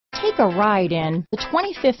Take a ride in the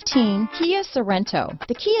 2015 Kia Sorento.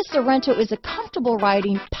 The Kia Sorento is a comfortable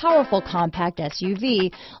riding, powerful compact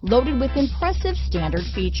SUV loaded with impressive standard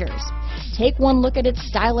features. Take one look at its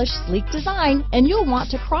stylish, sleek design and you'll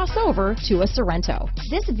want to cross over to a Sorento.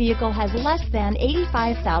 This vehicle has less than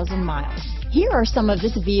 85,000 miles. Here are some of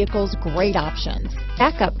this vehicle's great options: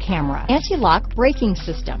 backup camera, anti-lock braking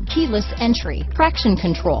system, keyless entry, traction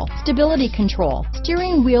control, stability control,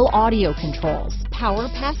 steering wheel audio controls, power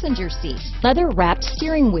passenger seat, leather-wrapped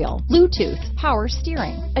steering wheel, Bluetooth, power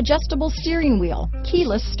steering, adjustable steering wheel,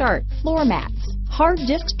 keyless start, floor mats, hard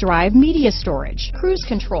disk drive media storage, cruise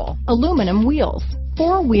control, aluminum wheels,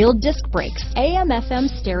 four-wheel disc brakes, AM/FM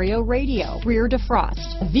stereo radio, rear defrost.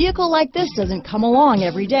 A vehicle like this doesn't come along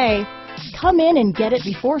every day. Come in and get it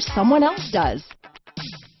before someone else does.